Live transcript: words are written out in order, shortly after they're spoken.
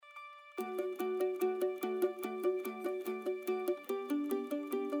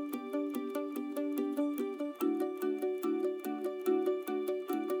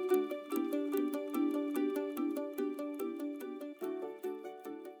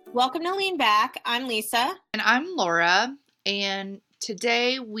Welcome to Lean Back. I'm Lisa. And I'm Laura. And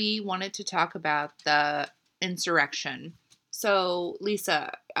today we wanted to talk about the insurrection. So,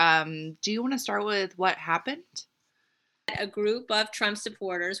 Lisa, do you want to start with what happened? A group of Trump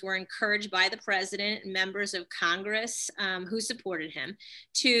supporters were encouraged by the president and members of Congress who supported him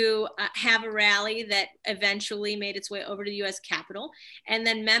to have a rally that eventually made its way over to the U.S. Capitol. And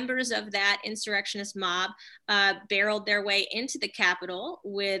then members of that insurrectionist mob barreled their way into the Capitol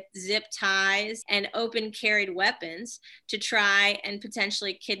with zip ties and open carried weapons to try and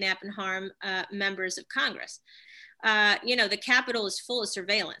potentially kidnap and harm members of Congress. The Capitol is full of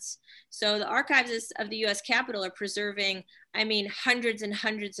surveillance. So the archives of the U.S. Capitol are preserving, hundreds and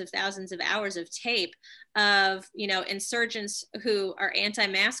hundreds of thousands of hours of tape of, insurgents who are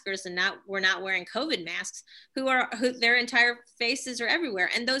anti-maskers and were not wearing COVID masks, who their entire faces are everywhere.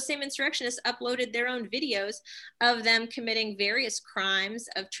 And those same insurrectionists uploaded their own videos of them committing various crimes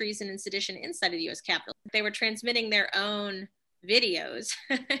of treason and sedition inside of the U.S. Capitol. They were transmitting their own videos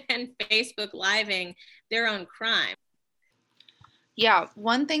and Facebook living their own crime. Yeah,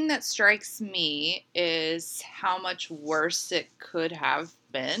 one thing that strikes me is how much worse it could have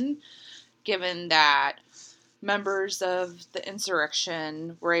been, given that members of the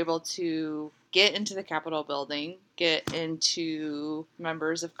insurrection were able to get into the Capitol building, get into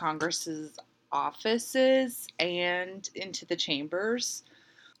members of Congress's offices, and into the chambers.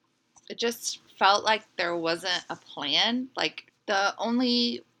 It just felt like there wasn't a plan. Like, the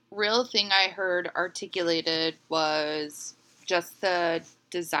only real thing I heard articulated was just the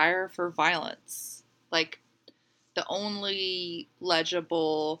desire for violence. Like, the only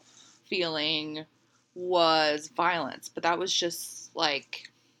legible feeling was violence, but that was just like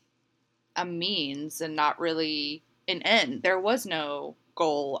a means and not really an end. There was no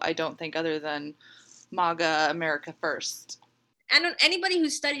goal, I don't think, other than MAGA, America First. Anybody who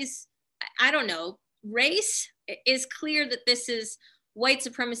studies, race, is clear that this is white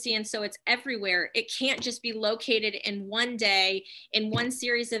supremacy, and so it's everywhere. It can't just be located in one day, in one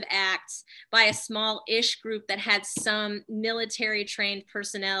series of acts by a small-ish group that had some military-trained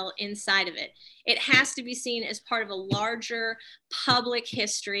personnel inside of it. It has to be seen as part of a larger public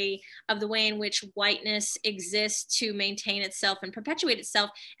history of the way in which whiteness exists to maintain itself and perpetuate itself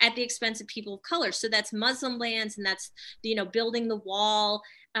at the expense of people of color. So that's Muslim lands, and that's, building the wall,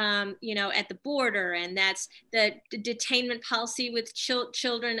 at the border, and that's the detainment policy with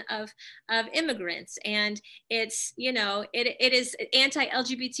children of immigrants, and it's it is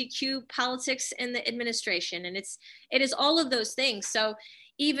anti-LGBTQ politics in the administration, and it is all of those things. So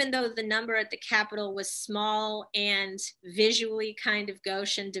even though the number at the Capitol was small and visually kind of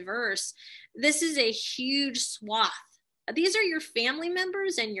gauche and diverse, this is a huge swath. These are your family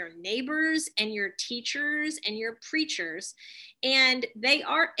members and your neighbors and your teachers and your preachers, and they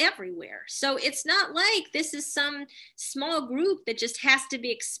are everywhere. So it's not like this is some small group that just has to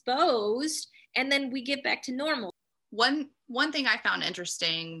be exposed and then we get back to normal. One thing I found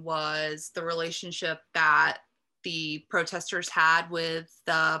interesting was the relationship that the protesters had with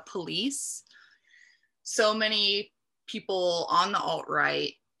the police. So many people on the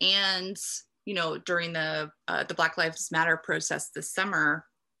alt-right and during the Black Lives Matter protest this summer,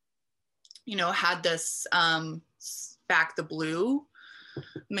 had this back the blue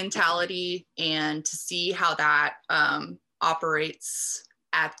mentality, and to see how that operates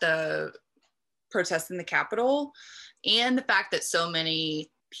at the protests in the Capitol, and the fact that so many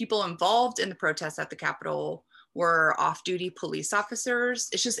people involved in the protests at the Capitol were off-duty police officers.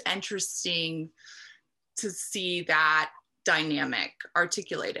 It's just interesting to see that dynamic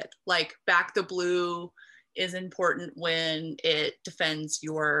articulated. Like, back the blue is important when it defends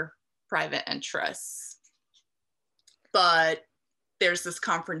your private interests, but there's this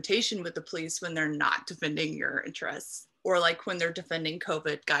confrontation with the police when they're not defending your interests, or like when they're defending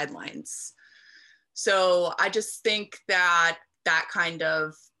COVID guidelines. So I just think that kind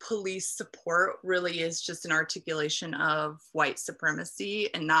of police support really is just an articulation of white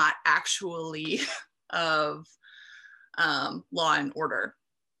supremacy and not actually of law and order.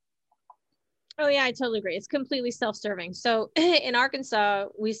 Oh yeah, I totally agree. It's completely self-serving. So in Arkansas,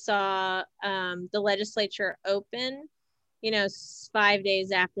 we saw the legislature open, 5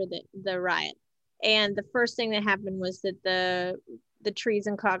 days after the riot. And the first thing that happened was that the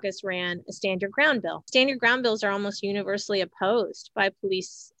Treason Caucus ran a stand your ground bill. Stand your ground bills are almost universally opposed by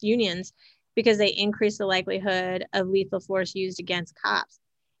police unions because they increase the likelihood of lethal force used against cops.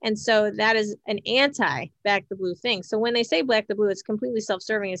 And so that is an anti Black the Blue thing. So when they say Black the Blue, it's completely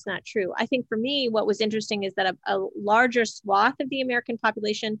self-serving. It's not true. I think for me, what was interesting is that a larger swath of the American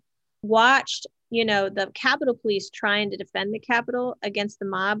population watched, the Capitol Police trying to defend the Capitol against the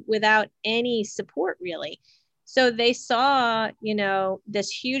mob without any support, really. So they saw, this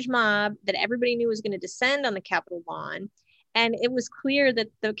huge mob that everybody knew was going to descend on the Capitol lawn. And it was clear that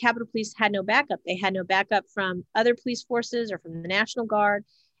the Capitol Police had no backup. They had no backup from other police forces or from the National Guard.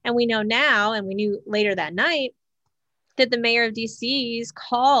 And we know now, and we knew later that night, that the mayor of DC's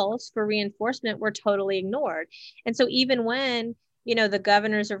calls for reinforcement were totally ignored. And so even when, the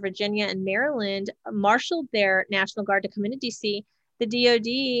governors of Virginia and Maryland marshaled their National Guard to come into DC,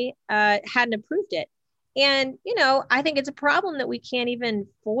 the DOD hadn't approved it. And, I think it's a problem that we can't even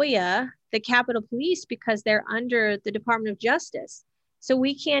FOIA the Capitol Police because they're under the Department of Justice. So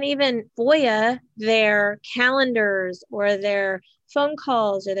we can't even FOIA their calendars or their phone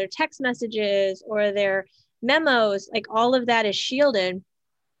calls or their text messages or their memos. Like all of that is shielded,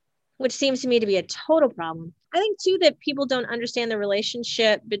 which seems to me to be a total problem. I think too that people don't understand the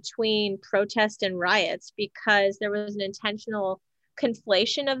relationship between protest and riots because there was an intentional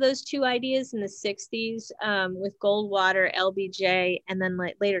conflation of those two ideas in the 60s with Goldwater, LBJ, and then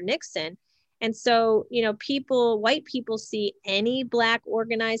later Nixon. And so, white people see any Black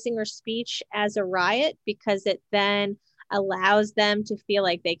organizing or speech as a riot because it then allows them to feel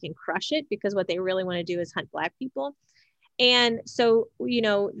like they can crush it because what they really want to do is hunt Black people. And so,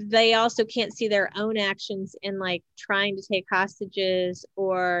 they also can't see their own actions in like trying to take hostages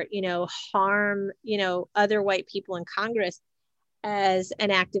or, harm, other white people in Congress as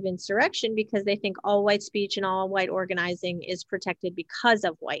an act of insurrection because they think all white speech and all white organizing is protected because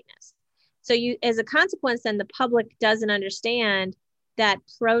of whiteness. So as a consequence, then the public doesn't understand that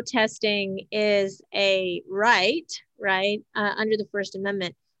protesting is a right, under the First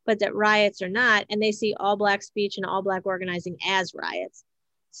Amendment, but that riots are not. And they see all Black speech and all Black organizing as riots.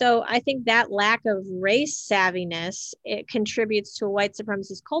 So I think that lack of race savviness, it contributes to a white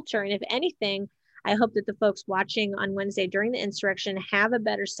supremacist culture. And if anything, I hope that the folks watching on Wednesday during the insurrection have a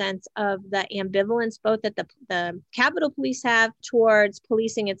better sense of the ambivalence, both that the Capitol Police have towards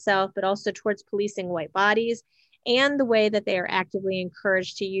policing itself, but also towards policing white bodies, and the way that they are actively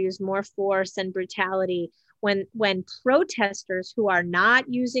encouraged to use more force and brutality when protesters who are not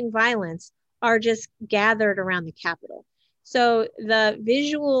using violence are just gathered around the Capitol. So the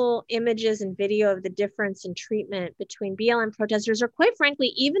visual images and video of the difference in treatment between BLM protesters, or quite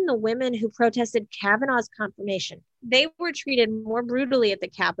frankly, even the women who protested Kavanaugh's confirmation, they were treated more brutally at the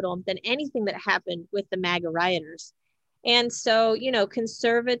Capitol than anything that happened with the MAGA rioters. And so,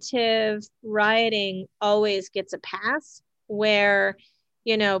 conservative rioting always gets a pass where,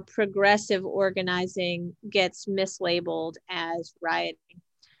 progressive organizing gets mislabeled as rioting.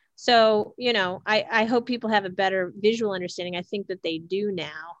 So, I hope people have a better visual understanding. I think that they do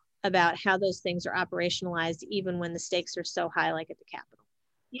now about how those things are operationalized, even when the stakes are so high, like at the Capitol.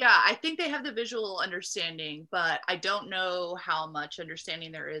 Yeah, I think they have the visual understanding, but I don't know how much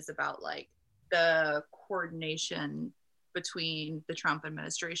understanding there is about like the coordination between the Trump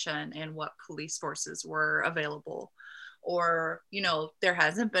administration and what police forces were available. Or, there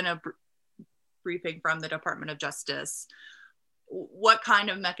hasn't been a briefing from the Department of Justice. What kind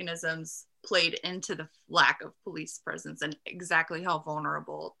of mechanisms played into the lack of police presence and exactly how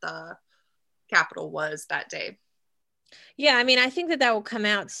vulnerable the Capitol was that day? Yeah, I think that will come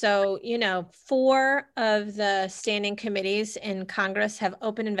out. So, 4 of the standing committees in Congress have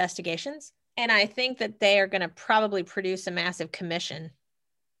open investigations. And I think that they are going to probably produce a massive commission.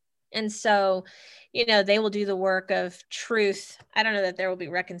 And so, they will do the work of truth. I don't know that there will be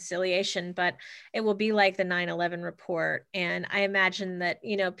reconciliation, but it will be like the 9/11 report. And I imagine that,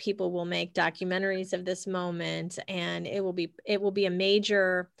 people will make documentaries of this moment, and it will be a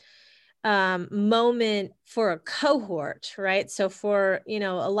major moment for a cohort, right? So for,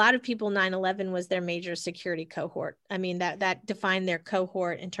 a lot of people, 9/11 was their major security cohort. That defined their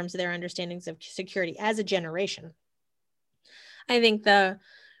cohort in terms of their understandings of security as a generation. I think the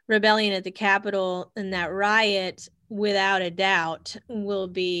rebellion at the Capitol and that riot, without a doubt, will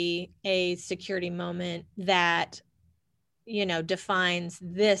be a security moment that, defines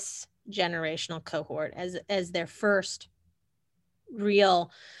this generational cohort as their first real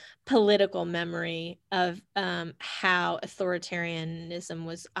political memory of how authoritarianism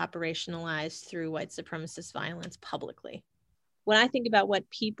was operationalized through white supremacist violence publicly. When I think about what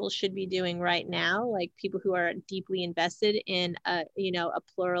people should be doing right now, like people who are deeply invested in a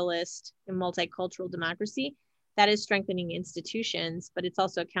pluralist and multicultural democracy, that is strengthening institutions, but it's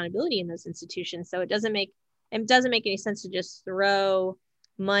also accountability in those institutions. So it doesn't make any sense to just throw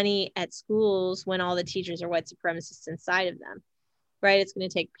money at schools when all the teachers are white supremacists inside of them, right? It's going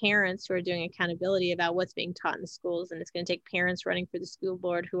to take parents who are doing accountability about what's being taught in the schools. And it's going to take parents running for the school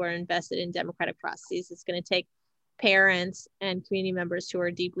board who are invested in democratic processes. It's going to take parents and community members who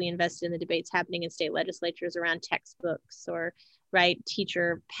are deeply invested in the debates happening in state legislatures around textbooks or right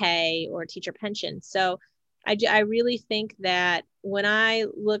teacher pay or teacher pension. So I really think that when I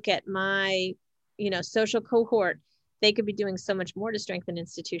look at my, social cohort, they could be doing so much more to strengthen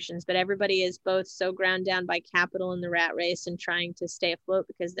institutions, but everybody is both so ground down by capital in the rat race and trying to stay afloat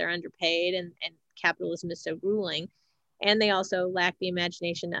because they're underpaid and capitalism is so grueling. And they also lack the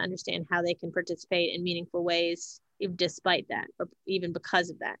imagination to understand how they can participate in meaningful ways despite that, or even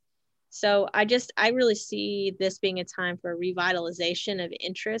because of that. So I really see this being a time for revitalization of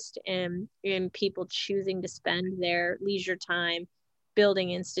interest in people choosing to spend their leisure time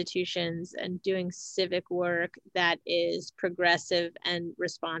building institutions and doing civic work that is progressive and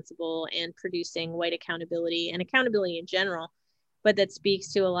responsible and producing white accountability and accountability in general, but that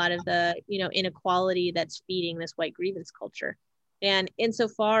speaks to a lot of the, inequality that's feeding this white grievance culture. And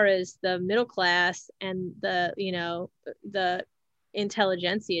insofar as the middle class and the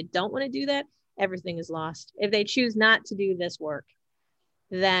intelligentsia don't want to do that, everything is lost. If they choose not to do this work,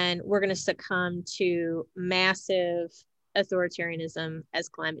 then we're going to succumb to massive authoritarianism as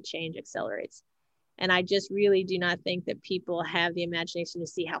climate change accelerates. And I just really do not think that people have the imagination to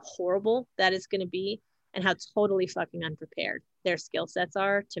see how horrible that is going to be and how totally fucking unprepared their skill sets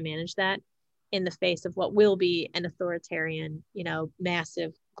are to manage that in the face of what will be an authoritarian,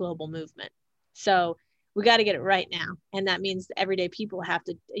 massive global movement. So we got to get it right now. And that means everyday people have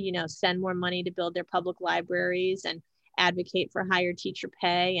to, send more money to build their public libraries and advocate for higher teacher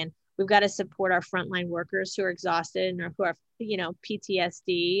pay. And we've got to support our frontline workers who are exhausted and who are,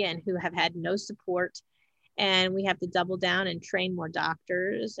 PTSD and who have had no support. And we have to double down and train more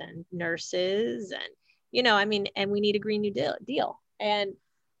doctors and nurses and, and we need a Green New Deal. And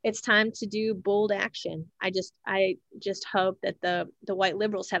it's time to do bold action. I just hope that the white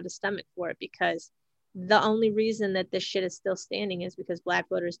liberals have the stomach for it, because the only reason that this shit is still standing is because Black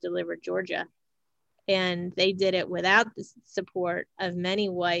voters delivered Georgia. And they did it without the support of many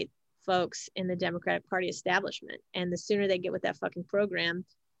white folks in the Democratic Party establishment. And the sooner they get with that fucking program,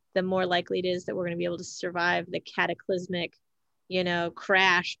 the more likely it is that we're going to be able to survive the cataclysmic,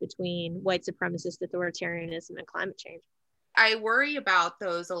 crash between white supremacist authoritarianism and climate change. I worry about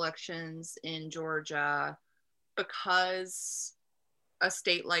those elections in Georgia because a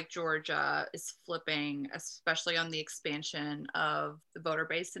state like Georgia is flipping, especially on the expansion of the voter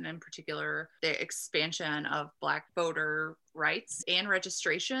base, and in particular, the expansion of Black voter rights and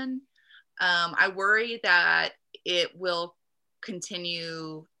registration. I worry that it will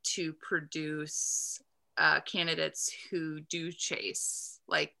continue to produce candidates who do chase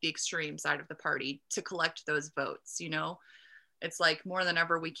like the extreme side of the party to collect those votes. It's like more than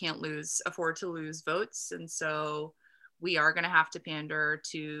ever, we can't afford to lose votes. And so we are going to have to pander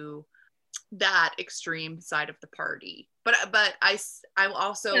to that extreme side of the party. But I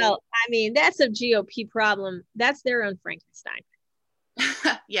also, well, that's a GOP problem. That's their own Frankenstein.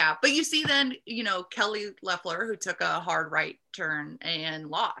 Yeah. But you see then, Kelly Loeffler, who took a hard right turn and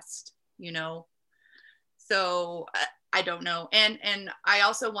lost, so I don't know. And I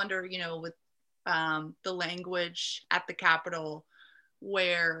also wonder, with the language at the Capitol,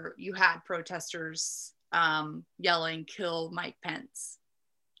 where you had protesters yelling, "Kill Mike Pence."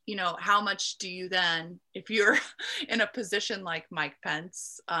 How much do you then, if you're in a position like Mike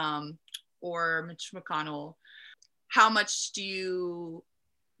Pence or Mitch McConnell, how much do you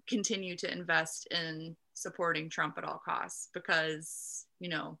continue to invest in supporting Trump at all costs? Because, But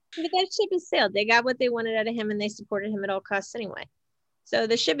that ship has sailed. They got what they wanted out of him and they supported him at all costs anyway. So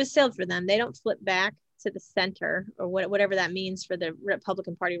the ship has sailed for them. They don't flip back to the center or whatever that means for the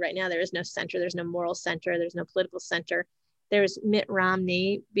Republican Party right now. There is no center. There's no moral center. There's no political center. There's Mitt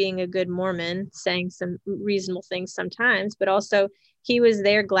Romney being a good Mormon, saying some reasonable things sometimes, but also he was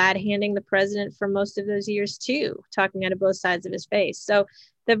there glad handing the president for most of those years too, talking out of both sides of his face. So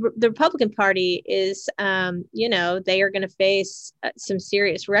the Republican Party is, they are going to face some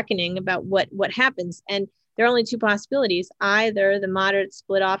serious reckoning about what happens. And there are only two possibilities. Either the moderates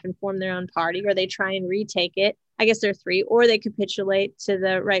split off and form their own party, or they try and retake it. I guess there are three, or they capitulate to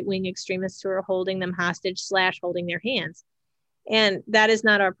the right-wing extremists who are holding them hostage / holding their hands. And that is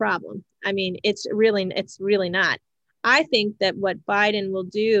not our problem. It's really not. I think that what Biden will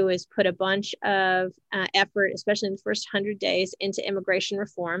do is put a bunch of effort, especially in the first 100 days, into immigration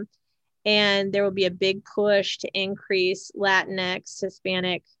reform. And there will be a big push to increase Latinx,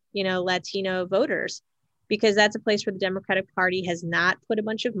 Hispanic, Latino voters, because that's a place where the Democratic Party has not put a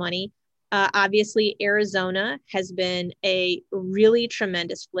bunch of money. Obviously, Arizona has been a really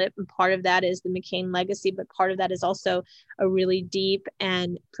tremendous flip. And part of that is the McCain legacy, but part of that is also a really deep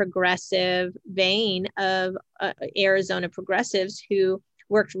and progressive vein of Arizona progressives who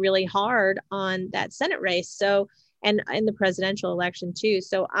worked really hard on that Senate race. So, and in the presidential election too.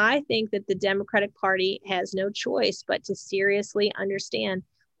 So I think that the Democratic Party has no choice but to seriously understand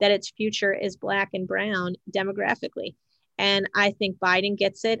that its future is Black and brown demographically. And I think Biden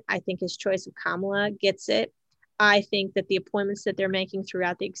gets it. I think his choice of Kamala gets it. I think that the appointments that they're making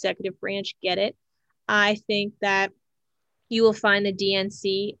throughout the executive branch get it. I think that you will find the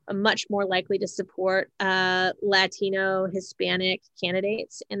DNC much more likely to support Latino, Hispanic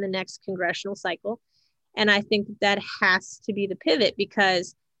candidates in the next congressional cycle. And I think that has to be the pivot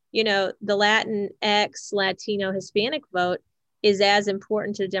because, you know, the Latinx, Latino, Hispanic vote is as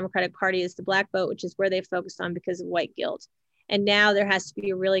important to the Democratic Party as the Black vote, which is where they focused on because of white guilt. And now there has to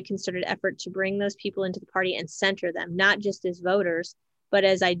be a really concerted effort to bring those people into the party and center them, not just as voters, but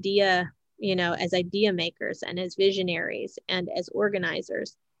as idea makers and as visionaries and as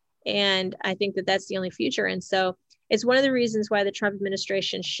organizers. And I think that that's the only future. And so it's one of the reasons why the Trump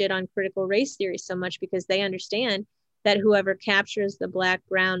administration shit on critical race theory so much, because they understand that whoever captures the Black,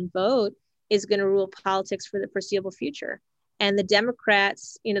 brown vote is going to rule politics for the foreseeable future. And the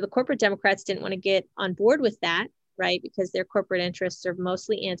Democrats, you know, the corporate Democrats didn't want to get on board with that, right? Because their corporate interests are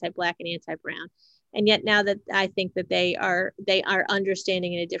mostly anti-Black and anti-brown. And yet now that I think that they are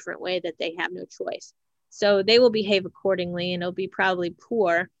understanding in a different way that they have no choice. So they will behave accordingly and it'll be probably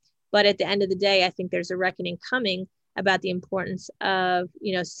poor. But at the end of the day, I think there's a reckoning coming about the importance of,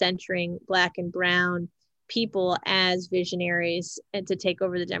 you know, centering Black and brown people as visionaries and to take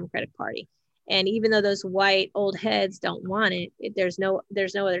over the Democratic Party. And even though those white old heads don't want it, there's no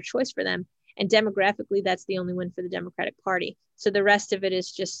other choice for them. And demographically, that's the only win for the Democratic Party. So the rest of it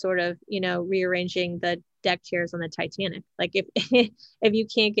is just sort of, you know, rearranging the deck chairs on the Titanic. Like if if you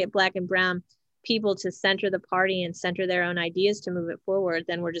can't get Black and brown people to center the party and center their own ideas to move it forward,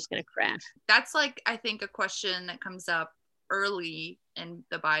 then we're just going to crash. That's like, I think, a question that comes up early in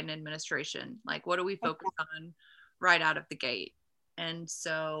the Biden administration. Like, what do we focus on right out of the gate? And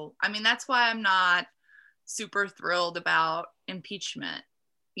so, I mean, that's why I'm not super thrilled about impeachment,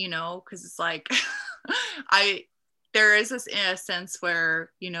 you know, because it's like, there is this in a sense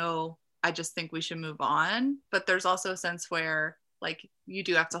where, you know, I just think we should move on. But there's also a sense where, like, you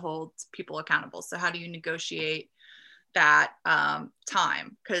do have to hold people accountable. So how do you negotiate that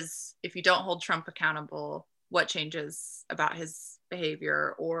time? Because if you don't hold Trump accountable, what changes about his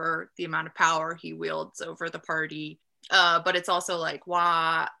behavior or the amount of power he wields over the party? But it's also like,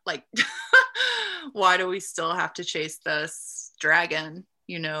 why do we still have to chase this dragon,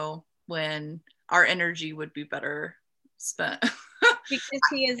 you know, when our energy would be better spent? Because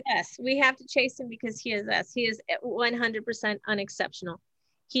he is us. We have to chase him because he is us. He is 100% unexceptional.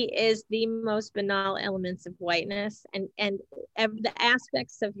 He is the most banal elements of whiteness, and the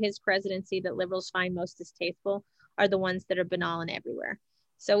aspects of his presidency that liberals find most distasteful are the ones that are banal and everywhere.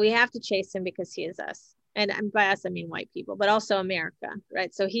 So we have to chase him because he is us. And by us, I mean white people, but also America,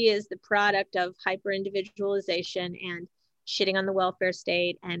 right? So he is the product of hyper individualization and shitting on the welfare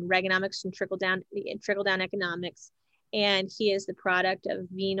state and Reaganomics and trickle down economics. And he is the product of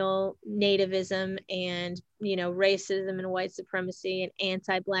venal nativism and, you know, racism and white supremacy and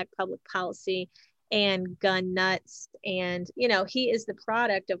anti-Black public policy and gun nuts. And, you know, he is the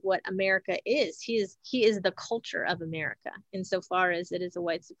product of what America is. He is the culture of America insofar as it is a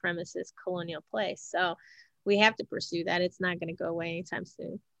white supremacist colonial place. So we have to pursue that. It's not going to go away anytime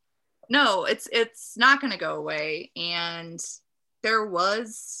soon. No, it's not going to go away. And there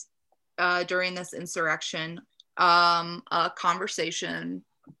was, during this insurrection, a conversation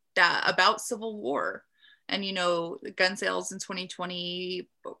about civil war. And, you know, gun sales in 2020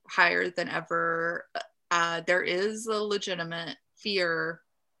 higher than ever. There is a legitimate fear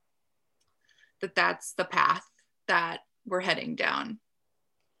that that's the path that we're heading down.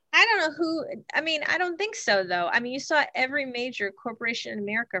 I don't think so, though. I mean, you saw every major corporation in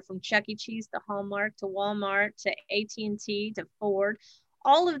America, from Chuck E. Cheese to Hallmark to Walmart to AT&T to Ford.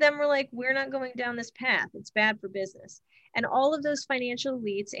 All of them were like, we're not going down this path. It's bad for business. And all of those financial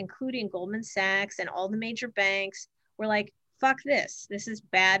elites, including Goldman Sachs and all the major banks, were like, fuck this. This is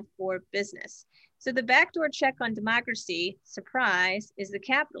bad for business. So the backdoor check on democracy, surprise, is the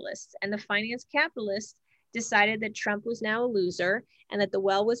capitalists. And the finance capitalists decided that Trump was now a loser and that the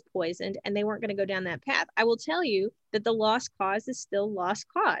well was poisoned and they weren't going to go down that path. I will tell you that the lost cause is still lost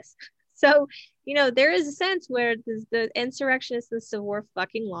cause. So, you know, there is a sense where the insurrectionists in the Civil War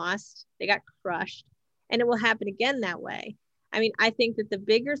fucking lost. They got crushed. and it will happen again that way. I mean, I think that the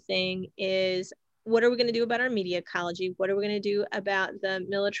bigger thing is, what are we going to do about our media ecology? What are we going to do about the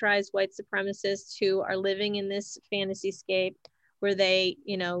militarized white supremacists who are living in this fantasy scape where they,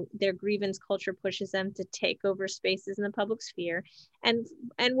 you know, their grievance culture pushes them to take over spaces in the public sphere? And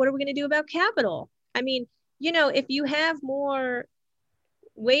what are we going to do about capital? I mean, you know, if you have more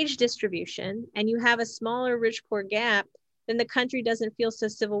wage distribution and you have a smaller rich poor gap, then the country doesn't feel so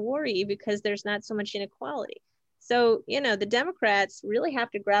civil war-y because there's not so much inequality. So, you know, the Democrats really have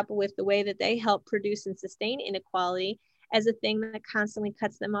to grapple with the way that they help produce and sustain inequality as a thing that constantly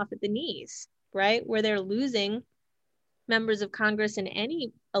cuts them off at the knees, right? Where they're losing members of Congress in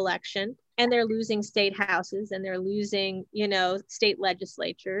any election, and they're losing state houses, and they're losing, you know, state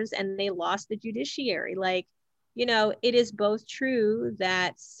legislatures, and they lost the judiciary. Like, you know, it is both true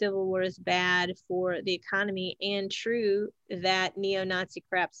that civil war is bad for the economy and true that neo-Nazi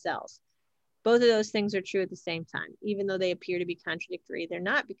crap sells. Both of those things are true at the same time, even though they appear to be contradictory. They're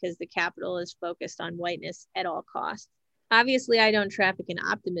not, because the capital is focused on whiteness at all costs. Obviously, I don't traffic in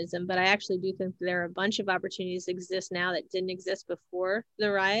optimism, but I actually do think there are a bunch of opportunities that exist now that didn't exist before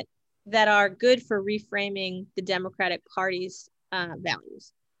the riot that are good for reframing the Democratic Party's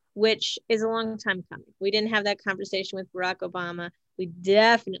values, which is a long time coming. We didn't have that conversation with Barack Obama. We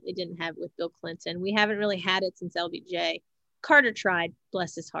definitely didn't have it with Bill Clinton. We haven't really had it since LBJ. Carter tried,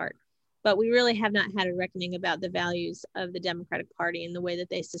 bless his heart. But we really have not had a reckoning about the values of the Democratic Party and the way that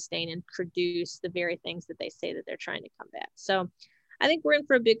they sustain and produce the very things that they say that they're trying to combat. So I think we're in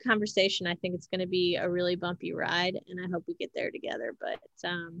for a big conversation. I think it's going to be a really bumpy ride, and I hope we get there together.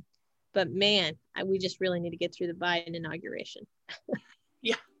 But man, we just really need to get through the Biden inauguration.